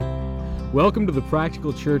Welcome to the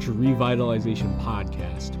Practical Church Revitalization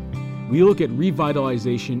Podcast. We look at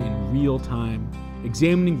revitalization in real time,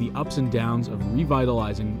 examining the ups and downs of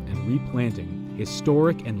revitalizing and replanting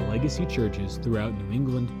historic and legacy churches throughout New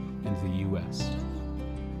England and the U.S.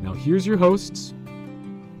 Now here's your hosts.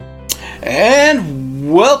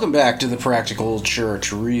 And welcome back to the Practical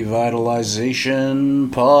Church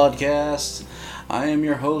Revitalization Podcast. I am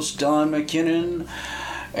your host, Don McKinnon,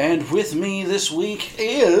 and with me this week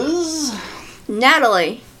is...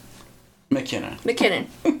 Natalie McKinnon.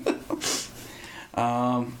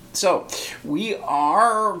 So we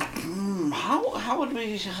are... How would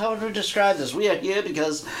we describe this? We are here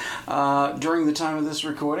because during the time of this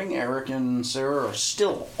recording, Eric and Sarah are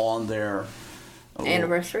still on their...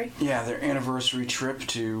 anniversary? Yeah, their anniversary trip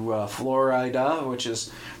to Florida, which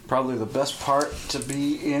is probably the best part to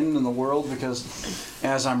be in the world, because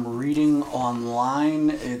as I'm reading online,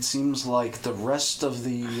 it seems like the rest of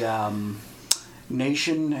the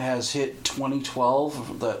nation has hit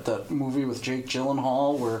 2012, that movie with Jake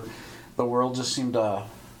Gyllenhaal, where the world just seemed to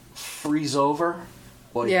freeze over.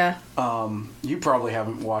 Like, yeah. You probably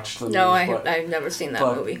haven't watched the news. No, I've never seen that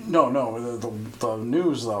movie. No, the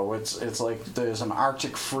news, though, it's like there's an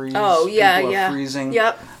Arctic freeze. Oh, yeah, People yeah. are freezing.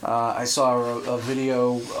 Yep. I saw a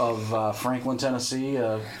video of Franklin, Tennessee,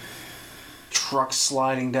 a truck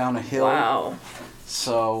sliding down a hill. Wow.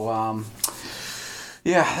 So,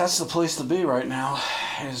 yeah, that's the place to be right now,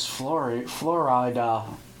 is Florida.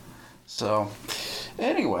 So...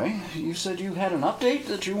 Anyway, you said you had an update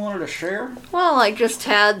that you wanted to share? Well, I just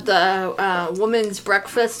had the women's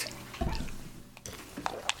breakfast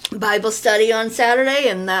Bible study on Saturday,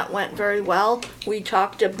 and that went very well. We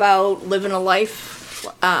talked about living a life,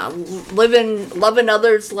 loving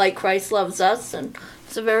others like Christ loves us, and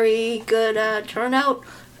it's a very good turnout,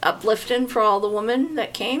 uplifting for all the women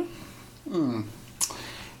that came.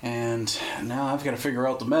 And now I've got to figure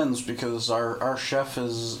out the men's, because our chef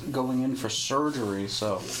is going in for surgery.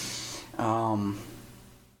 So,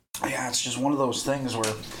 yeah, it's just one of those things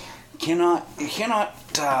where you cannot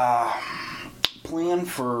plan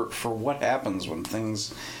for what happens when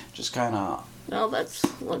things just kind of... Well, that's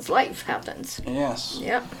what life happens. Yes.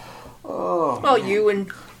 Yep. Oh. Well, you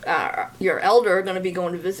and your elder are going to be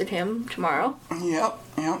going to visit him tomorrow. Yep.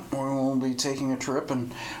 We'll be taking a trip,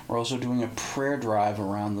 and we're also doing a prayer drive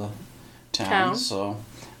around the town. So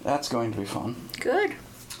that's going to be fun. Good.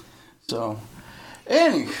 So,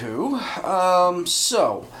 anywho,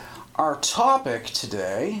 so our topic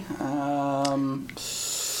today,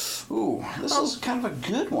 this is kind of a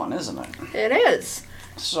good one, isn't it? It is.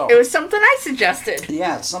 So it was something I suggested.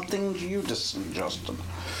 Yeah, it's something you just suggested.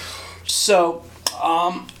 So,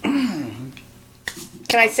 can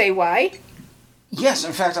I say why? Yes,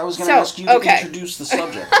 in fact, I was going to ask you to introduce the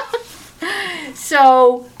subject.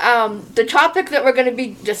 So, the topic that we're going to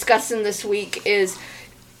be discussing this week is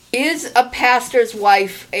a pastor's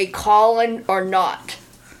wife a calling or not?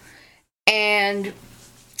 And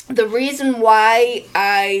the reason why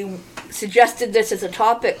I suggested this as a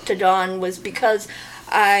topic to Dawn was because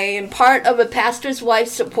I am part of a pastor's wife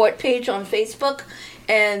support page on Facebook,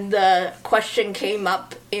 and the question came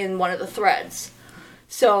up in one of the threads.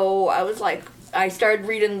 So I was like, I started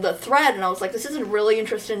reading the thread, and I was like, this is a really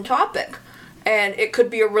interesting topic. And it could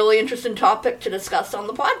be a really interesting topic to discuss on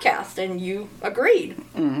the podcast, and you agreed.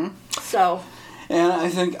 Mm-hmm. So... And I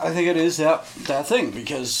think it is that thing,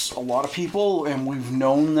 because a lot of people, and we've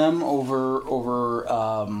known them over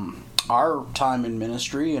our time in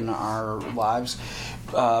ministry and our lives,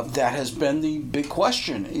 that has been the big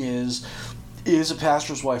question, is a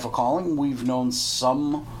pastor's wife a calling? We've known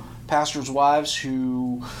some pastors' wives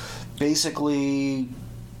who basically,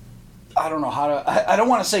 I don't know how to, I don't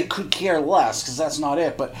want to say could care less, because that's not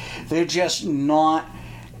it, but they're just not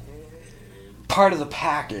part of the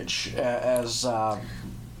package, as our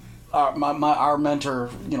mentor,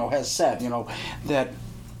 has said, that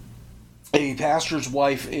a pastor's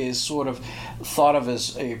wife is sort of thought of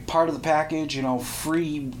as a part of the package,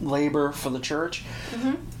 free labor for the church.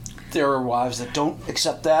 Mm-hmm. There are wives that don't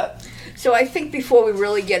accept that. So I think before we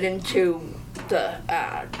really get into the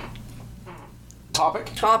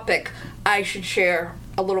topic, I should share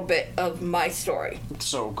a little bit of my story.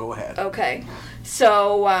 So go ahead. Okay.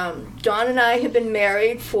 So Dawn and I have been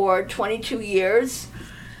married for 22 years,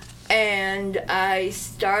 and I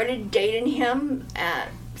started dating him at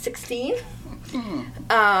 16.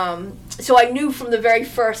 Mm. So I knew from the very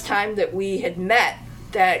first time that we had met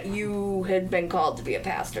that you had been called to be a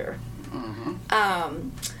pastor. Mm-hmm.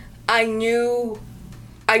 I knew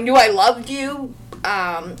I loved you.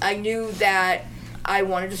 I knew that I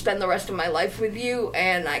wanted to spend the rest of my life with you,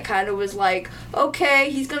 and I kind of was like, okay,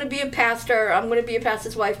 he's going to be a pastor, I'm going to be a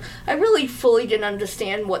pastor's wife. I really fully didn't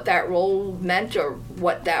understand what that role meant or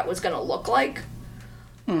what that was going to look like.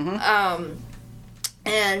 Mm-hmm.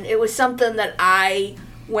 And it was something that I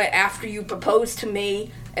went after you proposed to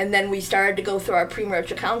me, and then we started to go through our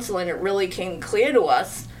premarital counseling. It really came clear to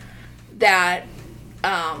us that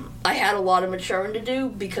I had a lot of maturing to do,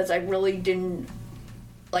 because I really didn't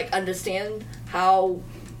understand how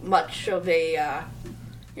much of a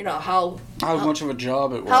how much of a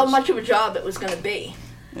job it was. How much of a job it was going to be.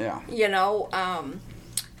 Yeah.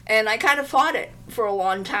 And I kind of fought it for a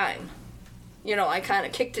long time. I kind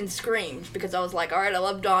of kicked and screamed, because I was like, all right, I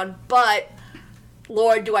love Dawn, but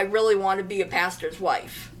Lord, do I really want to be a pastor's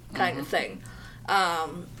wife, kind of thing.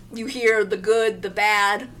 You hear the good, the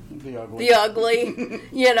bad, the ugly,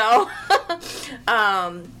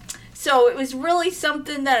 So it was really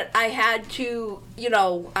something that I had to,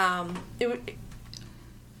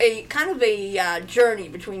 a kind of a journey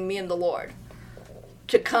between me and the Lord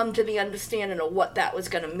to come to the understanding of what that was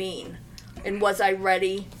going to mean. And was I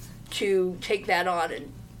ready to take that on?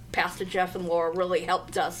 And Pastor Jeff and Laura really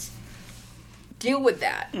helped us deal with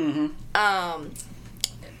that. Mm-hmm.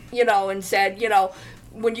 And said,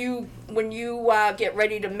 when you get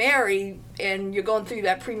ready to marry and you're going through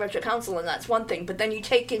that premarital counseling, that's one thing. But then you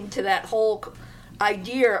take into that whole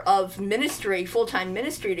idea of ministry, full-time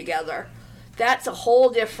ministry together, that's a whole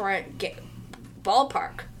different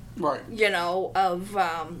ballpark. Right. Of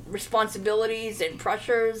responsibilities and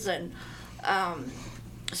pressures and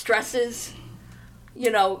stresses,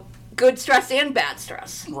 good stress and bad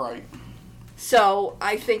stress. Right. So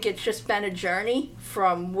I think it's just been a journey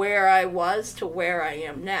from where I was to where I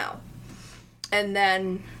am now. And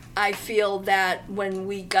then I feel that when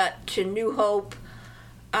we got to New Hope,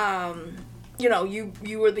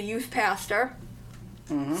 you were the youth pastor.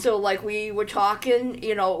 Mm-hmm. So we were talking,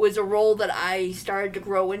 it was a role that I started to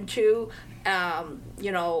grow into.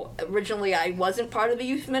 Originally I wasn't part of the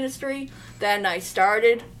youth ministry. Then I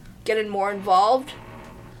started getting more involved.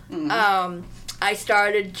 Mm-hmm. I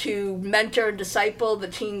started to mentor and disciple the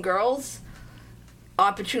teen girls.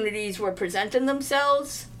 Opportunities were presenting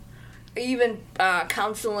themselves. Even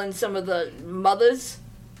counseling some of the mothers.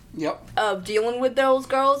 Yep. Of dealing with those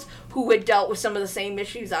girls who had dealt with some of the same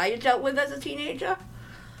issues I had dealt with as a teenager.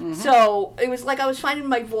 Mm-hmm. So it was like I was finding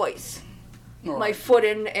my voice, right. My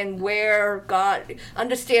footing, and where God,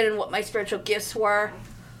 understanding what my spiritual gifts were.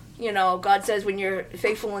 God says when you're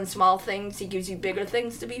faithful in small things, He gives you bigger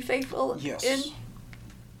things to be faithful in.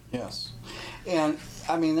 Yes. And,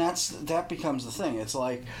 I mean, that becomes the thing. It's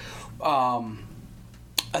like, I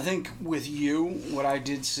think with you, what I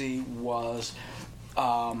did see was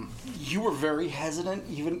you were very hesitant,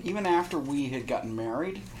 even after we had gotten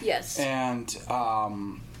married. Yes. And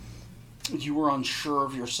you were unsure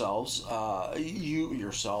of yourselves,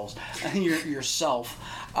 yourself.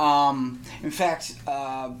 In fact,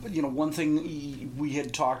 one thing we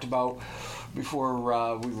had talked about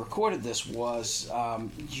before we recorded this was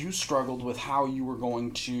you struggled with how you were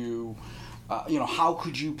going to, how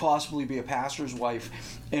could you possibly be a pastor's wife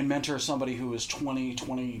and mentor somebody who is 20,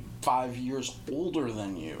 25 years older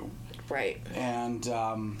than you. Right. And,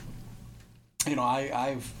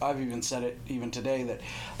 I've even said it even today that,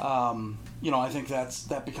 I think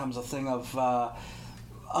that becomes a thing of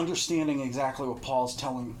understanding exactly what Paul's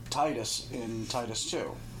telling Titus in Titus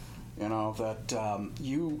 2. That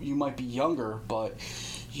you might be younger, but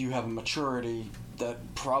you have a maturity that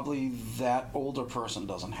probably that older person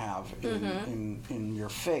doesn't have in your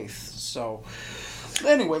faith. So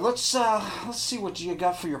anyway, let's see what you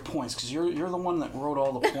got for your points, because you're the one that wrote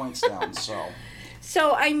all the points down.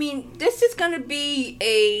 So I mean, this is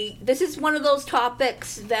one of those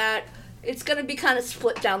topics that it's going to be kind of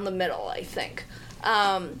split down the middle, I think.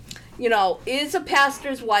 Is a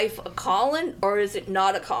pastor's wife a calling or is it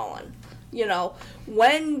not a calling?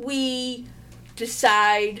 When we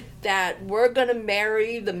decide that we're going to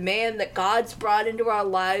marry the man that God's brought into our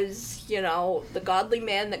lives, the godly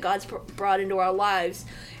man that God's brought into our lives,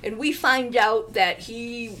 and we find out that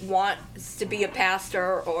he wants to be a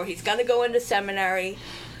pastor or he's going to go into seminary,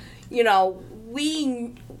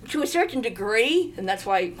 we, to a certain degree, and that's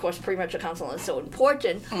why, of course, premarital counseling is so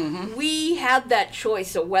important, we have that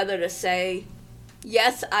choice of whether to say,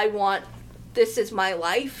 yes, this is my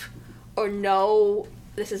life, or no,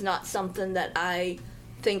 this is not something that I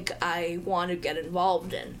think I want to get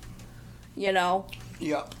involved in,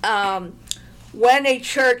 Yeah. When a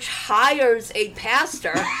church hires a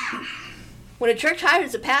pastor,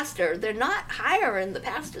 they're not hiring the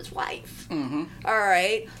pastor's wife. Mm-hmm. All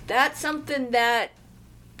right? That's something that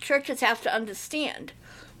churches have to understand.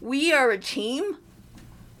 We are a team.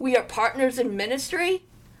 We are partners in ministry.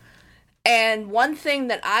 And one thing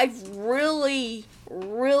that I've really,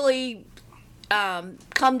 really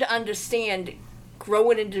come to understand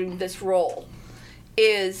growing into this role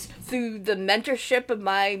is through the mentorship of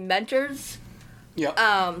my mentors.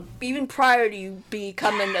 Yeah. Even prior to you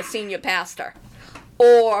becoming a senior pastor,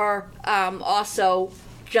 or also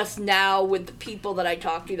just now with the people that I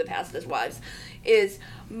talk to, the pastors' wives, is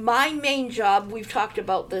my main job. We've talked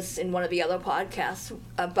about this in one of the other podcasts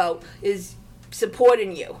about is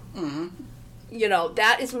supporting you. Mm-hmm. You know,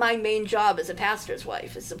 that is my main job as a pastor's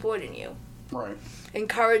wife, is supporting you. Right.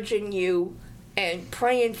 Encouraging you and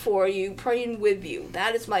praying for you, praying with you.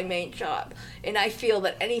 That is my main job. And I feel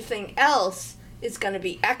that anything else is going to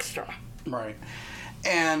be extra. Right.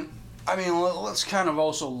 And, I mean, let's kind of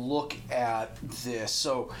also look at this.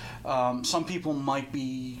 So, some people might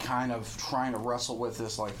be kind of trying to wrestle with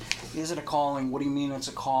this, like, is it a calling? What do you mean it's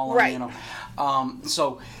a calling? Right. You know?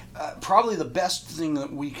 Probably the best thing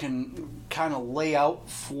that we can kind of lay out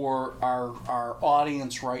for our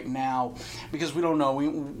audience right now, because we don't know.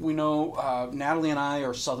 We know Natalie and I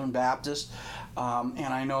are Southern Baptist. And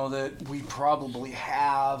I know that we probably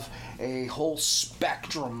have a whole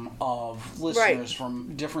spectrum of listeners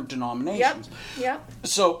from different denominations. Yep.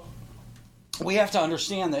 So we have to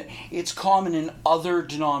understand that it's common in other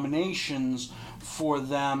denominations for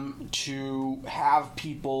them to have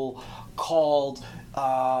people called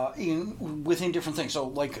within different things. So,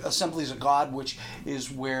 like Assemblies of God, which is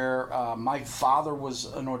where my father was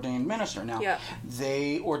an ordained minister. Now,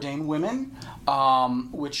 they ordain women,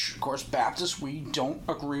 which, of course, Baptists, we don't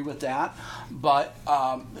agree with that. But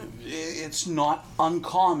it's not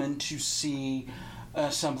uncommon to see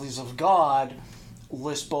Assemblies of God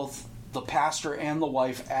list both the pastor and the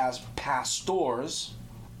wife as pastors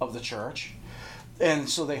of the church. And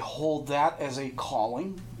so they hold that as a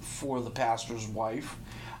calling for the pastor's wife.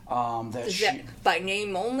 Is that by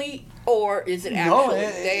name only, or is it actually?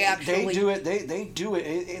 No, they do it. They do it.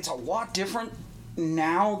 It's a lot different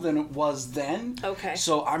now than it was then. Okay.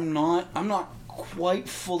 So I'm not quite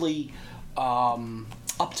fully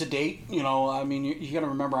up to date. You know, I mean, you got to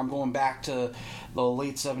remember, I'm going back to the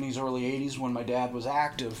late '70s, early '80s when my dad was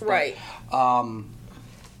active. Right. But,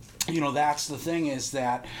 you know, that's the thing is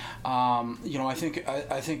that, you know, I think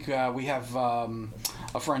we have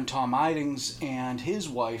a friend, Tom Idings, and his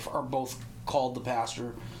wife are both called the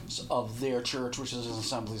pastors of their church, which is an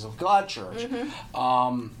Assemblies of God church.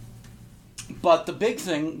 Mm-hmm. But the big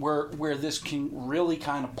thing where this can really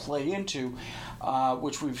kind of play into,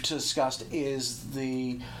 which we've discussed, is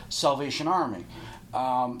the Salvation Army.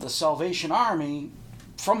 The Salvation Army,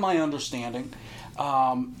 from my understanding,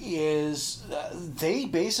 is they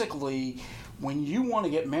basically, when you want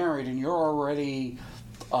to get married and you're already,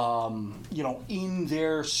 you know, in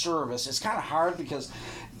their service, it's kind of hard because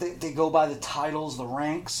they go by the titles, the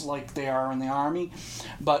ranks, like they are in the Army.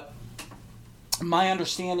 But my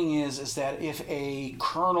understanding is that if a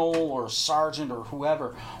colonel or sergeant or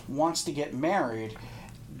whoever wants to get married,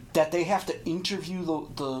 that they have to interview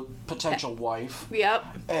the potential wife. Yep.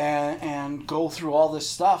 And go through all this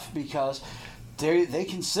stuff because they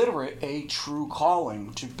consider it a true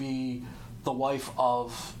calling to be the wife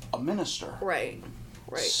of a minister. Right.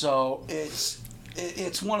 So it's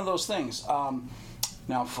one of those things.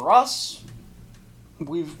 Now for us,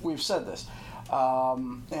 we've said this,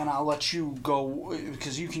 and I'll let you go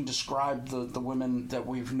because you can describe the women that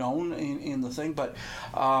we've known in the thing. But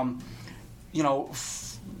you know,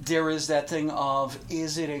 there is that thing of,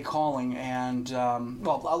 is it a calling? And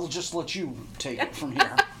well, I'll just let you take it from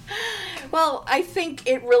here. Well, I think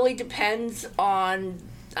it really depends on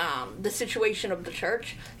the situation of the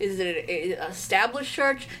church. Is it an established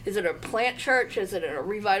church? Is it a plant church? Is it a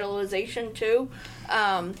revitalization too?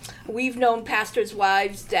 We've known pastors'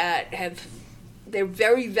 wives that they're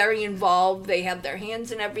very, very involved. They have their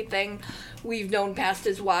hands in everything. We've known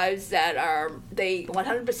pastors' wives that they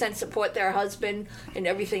 100% support their husband in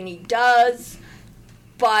everything he does,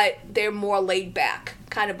 but they're more laid back,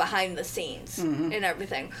 kind of behind the scenes and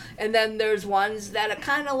everything. And then there's ones that are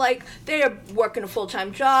kind of like, they're working a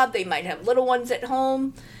full-time job, they might have little ones at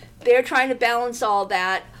home. They're trying to balance all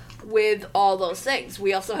that with all those things.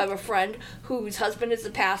 We also have a friend whose husband is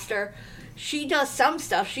a pastor. She does some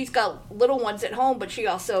stuff. She's got little ones at home, but she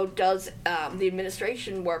also does the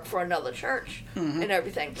administration work for another church and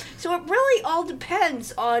everything. So it really all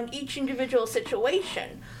depends on each individual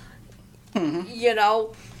situation. You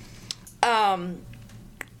know,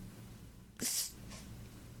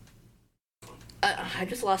 I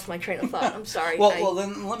just lost my train of thought. I'm sorry. Well,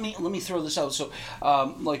 then let me throw this out. So,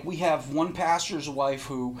 like we have one pastor's wife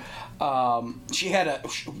who, she had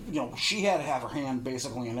to have her hand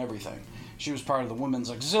basically in everything. She was part of the women's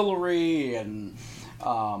auxiliary and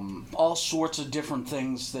all sorts of different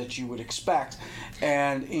things that you would expect.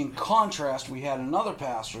 And in contrast, we had another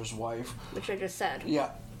pastor's wife, which I just said. Yeah.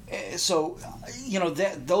 So,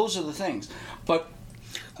 those are the things, but.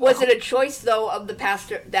 Was it a choice, though, of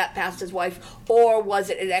that pastor's wife, or was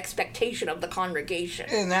it an expectation of the congregation?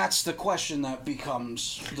 And that's the question that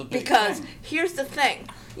becomes the big because thing. Here's the thing,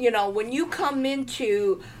 when you come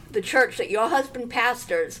into the church that your husband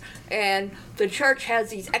pastors, and the church has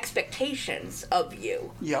these expectations of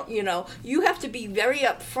you, yep. You have to be very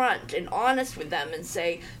upfront and honest with them and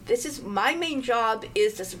say, this is my main job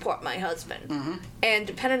is to support my husband. Mm-hmm. And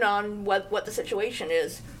depending on what the situation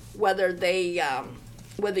is,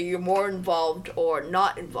 whether you're more involved or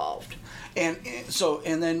not involved. And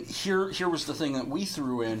then here was the thing that we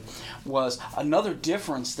threw in was another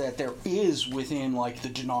difference that there is within like the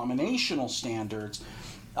denominational standards,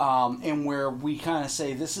 and where we kind of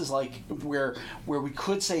say this is like where we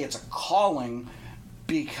could say it's a calling,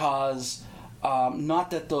 because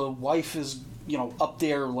not that the wife is up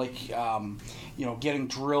there like getting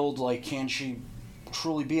drilled like can she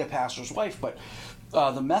truly be a pastor's wife, but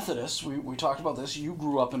the Methodists, we talked about this. You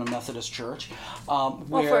grew up in a Methodist church.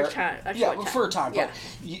 For a time. For a time. Yeah. But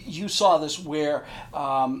you saw this where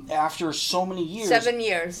after so many years... 7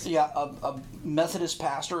 years. Yeah, a Methodist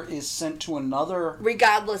pastor is sent to another...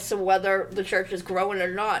 Regardless of whether the church is growing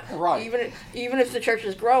or not. Right. Even if the church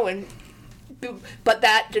is growing, but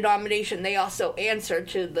that denomination, they also answer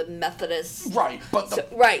to the Methodists. Right, but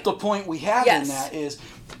the point we have in that is...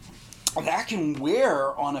 that can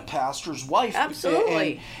wear on a pastor's wife.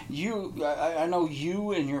 Absolutely. And I know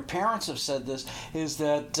you and your parents have said this, is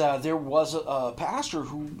that there was a pastor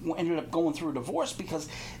who ended up going through a divorce because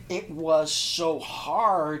it was so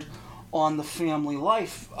hard on the family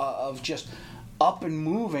life of just up and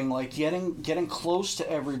moving, like getting close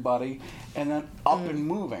to everybody and then up and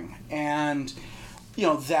moving. And,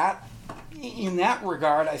 that... in that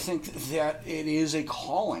regard, I think that it is a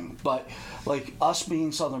calling. But like us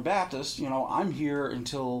being Southern Baptists, I'm here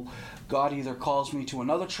until God either calls me to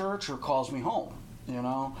another church or calls me home.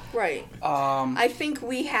 Right. I think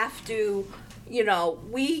we have to,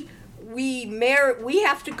 we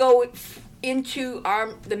have to go into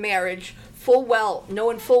the marriage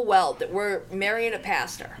knowing full well that we're marrying a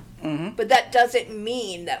pastor. Mm-hmm. But that doesn't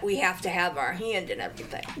mean that we have to have our hand in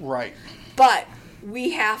everything. Right. But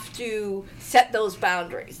we have to set those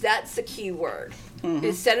boundaries. That's the key word. Mm-hmm.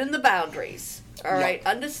 Is setting the boundaries. All right,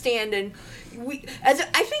 understanding. I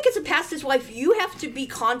think as a pastor's wife, you have to be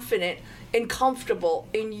confident and comfortable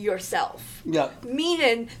in yourself. Yeah.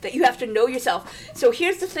 Meaning that you have to know yourself. So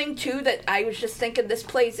here's the thing too that I was just thinking. This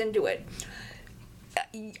plays into it.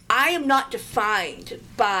 I am not defined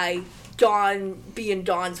by Dawn being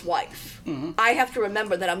Dawn's wife. Mm-hmm. I have to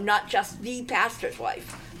remember that I'm not just the pastor's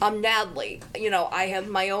wife. I'm Natalie. I have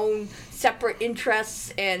my own separate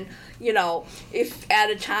interests, and if at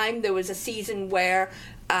a time there was a season where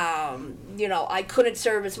I couldn't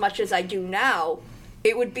serve as much as I do now,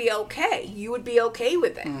 it would be okay. You would be okay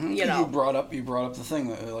with it. Mm-hmm. You brought up the thing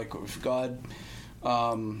that like if God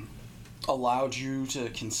allowed you to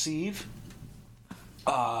conceive,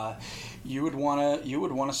 you would want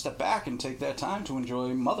to step back and take that time to enjoy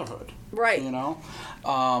motherhood. Right.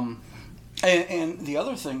 And the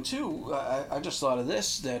other thing too, I just thought of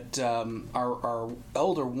this, that our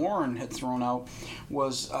elder Warren had thrown out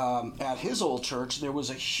was at his old church there was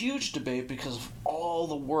a huge debate because of all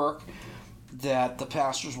the work that the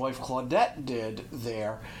pastor's wife Claudette did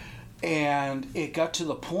there, and it got to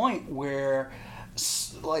the point where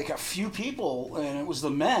like a few people, and it was the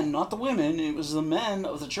men, not the women, it was the men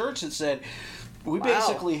of the church that said, we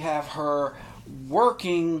basically have her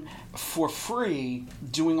working for free,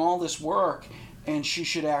 doing all this work, and she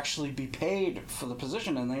should actually be paid for the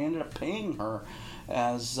position. And they ended up paying her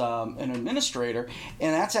as an administrator,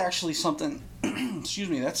 and that's actually something excuse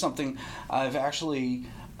me, that's something I've actually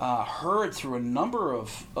heard through a number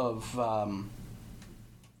of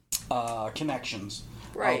connections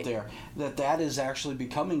out there, that is actually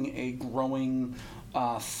becoming a growing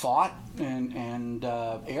thought and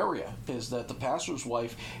area, is that the pastor's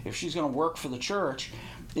wife, if she's going to work for the church,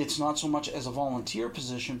 it's not so much as a volunteer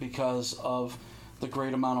position because of the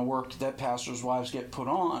great amount of work that pastors' wives get put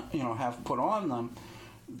on, have put on them.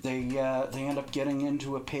 They end up getting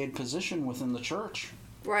into a paid position within the church.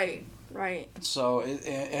 Right. Right. So,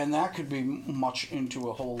 and that could be much into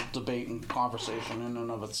a whole debate and conversation in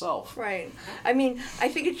and of itself. Right. I mean, I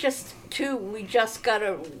think it's just, too, we just got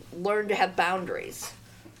to learn to have boundaries.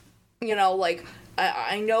 You know, like,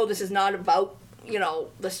 I know this is not about, you know,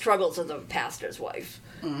 the struggles of the pastor's wife,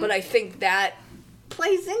 but I think that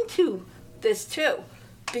plays into this, too.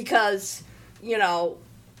 Because, you know,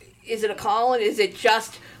 is it a call-in? Is it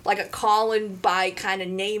just like a call-in by kind of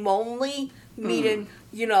name only? Meaning,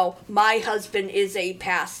 you know, my husband is a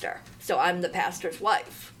pastor, so I'm the pastor's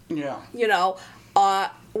wife. Yeah. You know,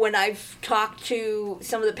 when I've talked to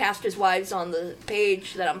some of the pastors' wives on the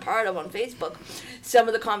page that I'm part of on Facebook, some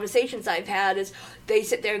of the conversations I've had is they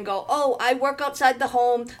sit there and go, oh, I work outside the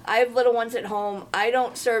home, I have little ones at home, I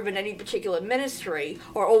don't serve in any particular ministry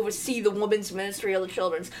or oversee the women's ministry or the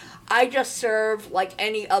children's. I just serve like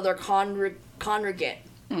any other congregant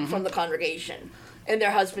from the congregation. And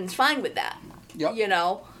their husband's fine with that. Yep. You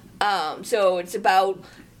know? So it's about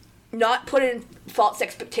not putting false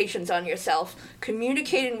expectations on yourself,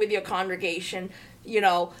 communicating with your congregation, you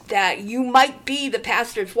know, that you might be the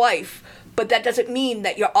pastor's wife, but that doesn't mean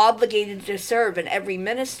that you're obligated to serve in every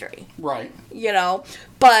ministry. Right. You know?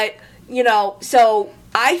 But, you know, so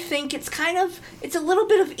I think it's a little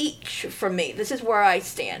bit of each for me. This is where I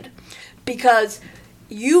stand. Because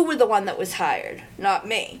you were the one that was hired, not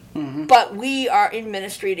me. Mm-hmm. But we are in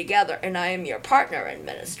ministry together, and I am your partner in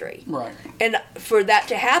ministry. Right. And for that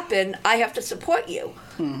to happen, I have to support you.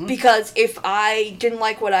 Mm-hmm. Because if I didn't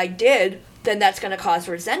like what I did, then that's going to cause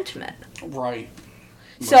resentment. Right.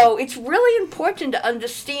 So it's really important to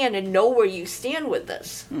understand and know where you stand with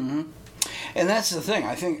this. Mm-hmm. And that's the thing.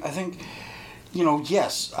 I think, you know,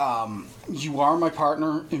 yes, you are my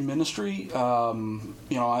partner in ministry. You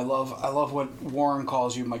know, I love what Warren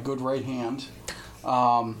calls you, my good right hand.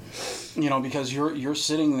 You know, because you're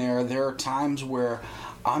sitting there. There are times where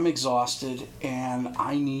I'm exhausted and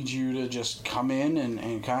I need you to just come in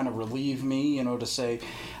and kind of relieve me, you know, to say,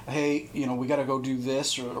 hey, you know, we got to go do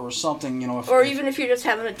this or something, you know. Even if you're just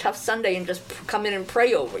having a tough Sunday and just come in and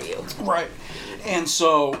pray over you. Right. And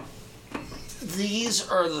so these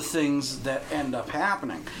are the things that end up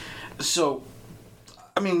happening. So,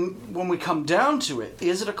 I mean, when we come down to it,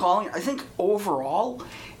 is it a calling? I think overall,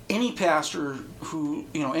 any pastor who,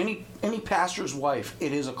 you know, any pastor's wife,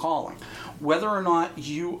 it is a calling. Whether or not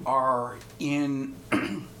you are in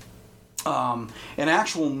an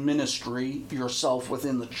actual ministry yourself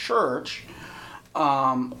within the church,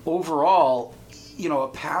 overall, you know, a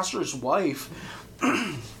pastor's wife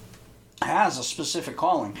has a specific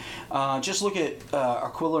calling. Just look at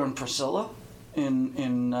Aquila and Priscilla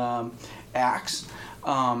in Acts.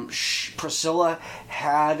 Priscilla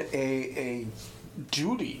had a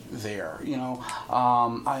duty there, you know.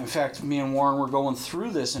 In fact, me and Warren were going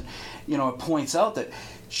through this, and you know, it points out that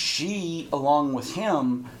she, along with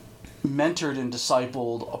him, mentored and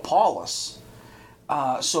discipled Apollos.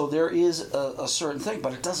 So there is a certain thing,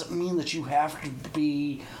 but it doesn't mean that you have to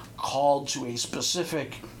be called to a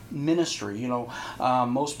specific ministry. You know,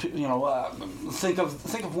 most people, you know, think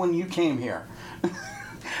of when you came here.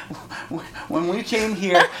 When we came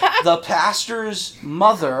here, the pastor's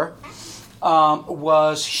mother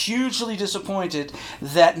was hugely disappointed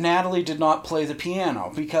that Natalie did not play the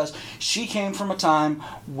piano, because she came from a time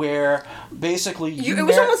where basically it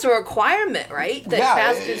was almost a requirement, right? That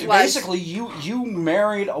pastors' wives, basically you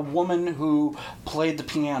married a woman who played the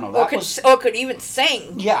piano, or could even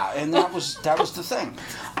sing. Yeah, and that was the thing.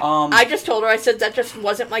 I just told her, I said that just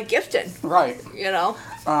wasn't my gifting. Right. You know.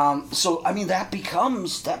 So I mean that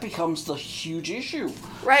becomes the huge issue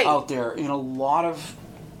right out there in a lot of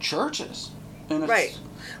churches. And right.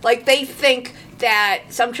 Like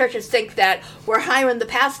some churches think that we're hiring the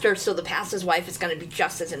pastor, so the pastor's wife is going to be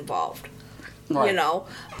just as involved. Right. You know?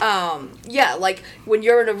 Yeah, like when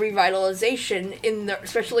you're in a revitalization,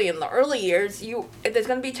 especially in the early years, there's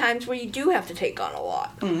going to be times where you do have to take on a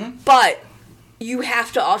lot. Mm-hmm. But you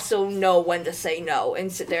have to also know when to say no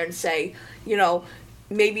and sit there and say, you know,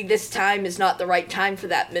 maybe this time is not the right time for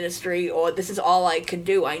that ministry, or this is all I can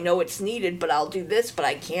do. I know it's needed, but I'll do this, but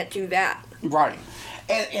I can't do that. Right.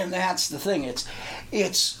 And that's the thing.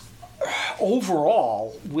 It's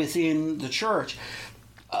overall within the church,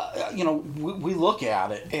 you know, we look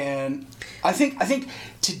at it, and I think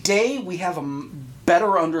today we have a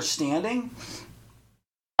better understanding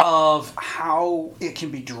of how it can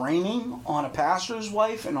be draining on a pastor's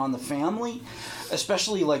wife and on the family,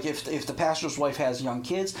 especially like if the pastor's wife has young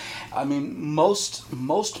kids. I mean, most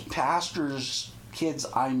pastors' kids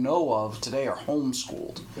I know of today are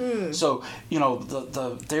homeschooled. So, you know,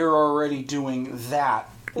 they're already doing that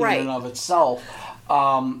in right. and of itself.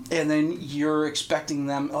 And then you're expecting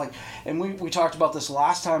them, like, and we talked about this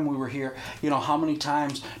last time we were here, how many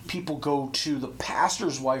times people go to the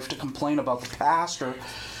pastor's wife to complain about the pastor.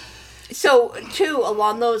 So, too,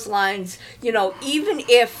 along those lines, even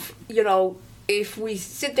if, if we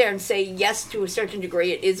sit there and say yes to a certain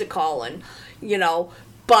degree, it is a calling,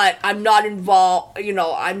 but I'm not involved,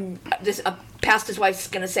 a pastor's wife's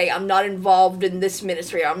going to say, I'm not involved in this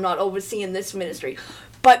ministry, or I'm not overseeing this ministry.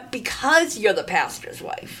 But because you're the pastor's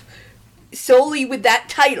wife, solely with that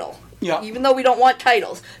title, even though we don't want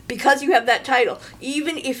titles, because you have that title,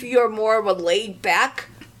 even if you're more of a laid-back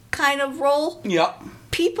kind of role,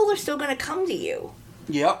 people are still going to come to you.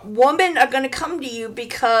 Women are going to come to you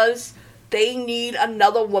because they need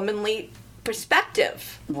another womanly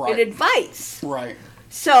perspective and advice. Right.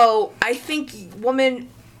 So I think women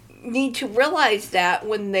need to realize that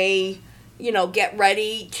when they, get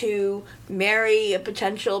ready to marry a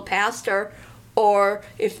potential pastor, or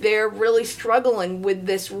if they're really struggling with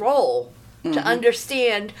this role, to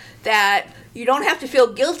understand that you don't have to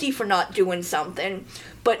feel guilty for not doing something,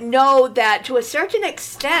 but know that to a certain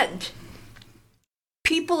extent,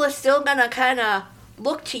 people are still going to kind of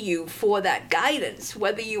look to you for that guidance,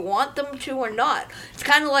 whether you want them to or not. It's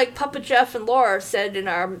kind of like Papa Jeff and Laura said in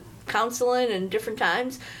our counseling and different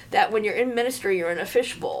times, that when you're in ministry, you're in a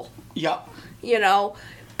fishbowl.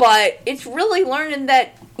 But it's really learning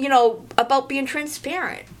that, about being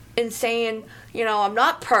transparent and saying, I'm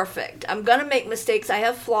not perfect. I'm going to make mistakes. I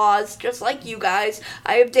have flaws, just like you guys.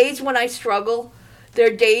 I have days when I struggle. There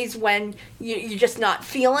are days when you're just not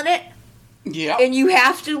feeling it. And you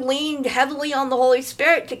have to lean heavily on the Holy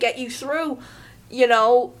Spirit to get you through,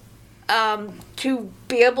 to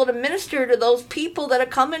be able to minister to those people that are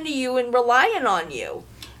coming to you and relying on you.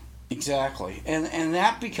 Exactly. And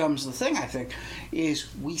that becomes the thing, I think, is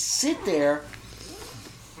we sit there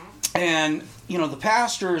and, the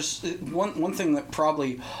pastors, one thing that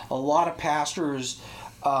probably a lot of pastors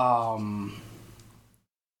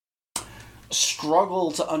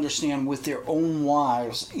struggle to understand with their own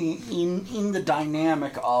wives in the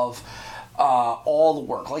dynamic of all the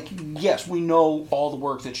work. Like, yes, we know all the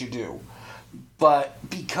work that you do, but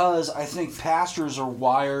because I think pastors are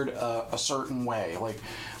wired a certain way, like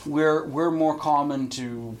we're more common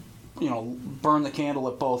to burn the candle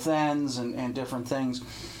at both ends and different things.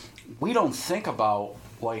 We don't think about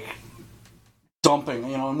like dumping,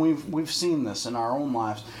 and we've seen this in our own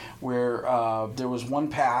lives where there was one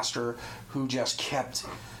pastor who just kept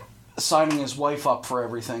signing his wife up for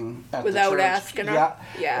everything at without the church. asking her.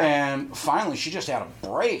 Yeah. And finally, she just had a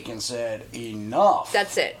break and said, "Enough.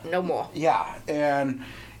 That's it. No more." Yeah, and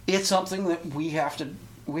it's something that we have to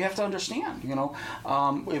understand.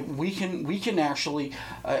 We can actually,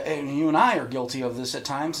 and you and I are guilty of this at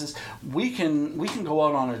times. Is we can go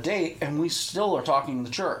out on a date and we still are talking to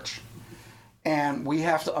the church, and we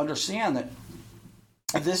have to understand that.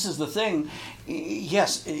 This is the thing.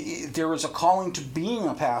 Yes, there is a calling to being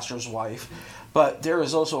a pastor's wife, but there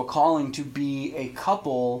is also a calling to be a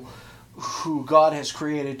couple who God has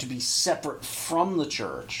created to be separate from the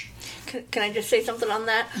church. Can I just say something on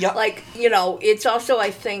that? Yeah. Like, it's also,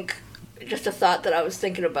 I think, just a thought that I was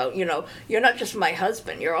thinking about, you're not just my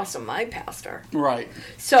husband, you're also my pastor. Right.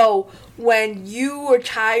 So when you are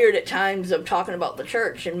tired at times of talking about the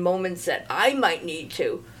church in moments that I might need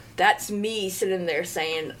to, that's me sitting there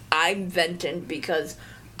saying, I'm venting because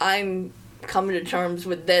I'm coming to terms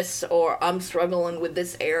with this, or I'm struggling with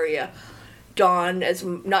this area. Don, as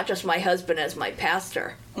not just my husband, as my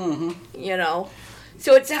pastor. Mm-hmm.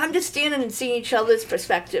 So it's understanding and seeing each other's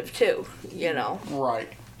perspective too, Right.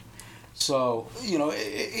 So,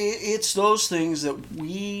 it's those things that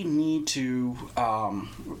we need to, I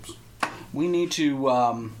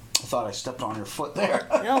thought I stepped on your foot there.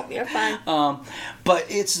 No, you're fine. But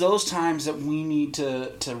it's those times that we need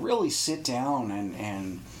to really sit down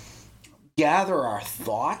and gather our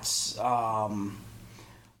thoughts,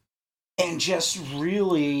 and just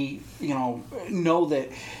really, know that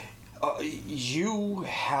you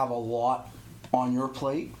have a lot on your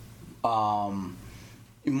plate.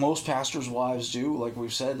 Most pastors' wives do, like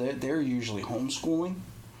we've said, they're usually homeschooling.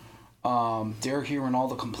 They're hearing all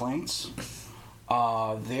the complaints.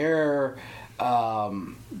 They're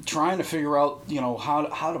trying to figure out,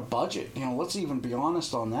 how to budget. Let's even be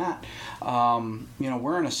honest on that.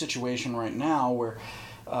 We're in a situation right now where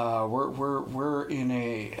we're in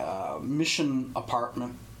a mission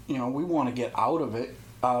apartment. We want to get out of it.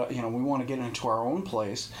 We want to get into our own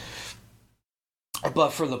place.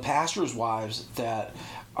 But for the pastors' wives that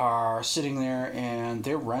are sitting there and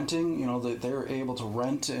they're renting, that they're able to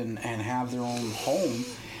rent and have their own home,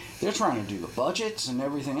 they're trying to do the budgets and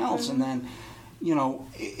everything else. Mm-hmm. And then,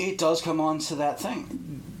 it does come on to that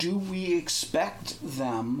thing. Do we expect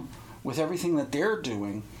them, with everything that they're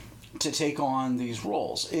doing, to take on these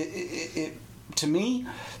roles? To me,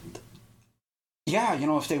 yeah,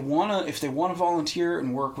 if they wanna volunteer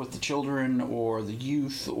and work with the children or the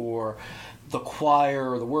youth or the choir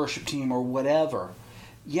or the worship team or whatever,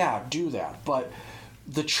 yeah, do that. But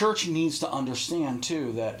the church needs to understand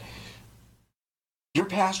too that your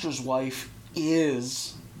pastor's wife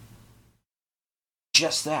is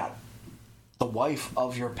just that, the wife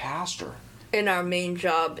of your pastor. And our main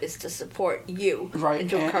job is to support you, right? And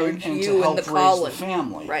to encourage and you to help in the raise calling, the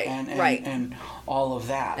family, right? And all of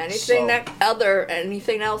that. Anything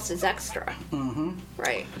anything else is extra,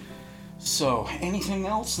 right? So, anything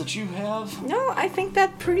else that you have? No, I think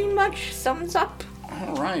that pretty much sums up.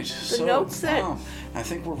 All right. The notes that. I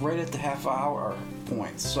think we're right at the half-hour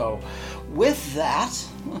point. So, with that,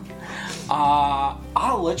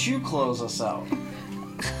 I'll let you close us out.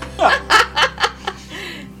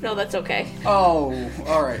 No, that's okay. Oh,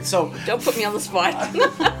 all right. So don't put me on the spot.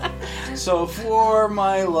 So for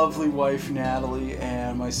my lovely wife Natalie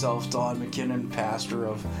and myself, Don McKinnon, pastor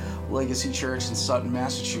of Legacy Church in Sutton,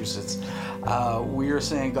 Massachusetts, we are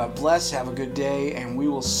saying God bless, have a good day, and we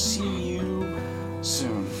will see you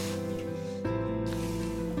soon.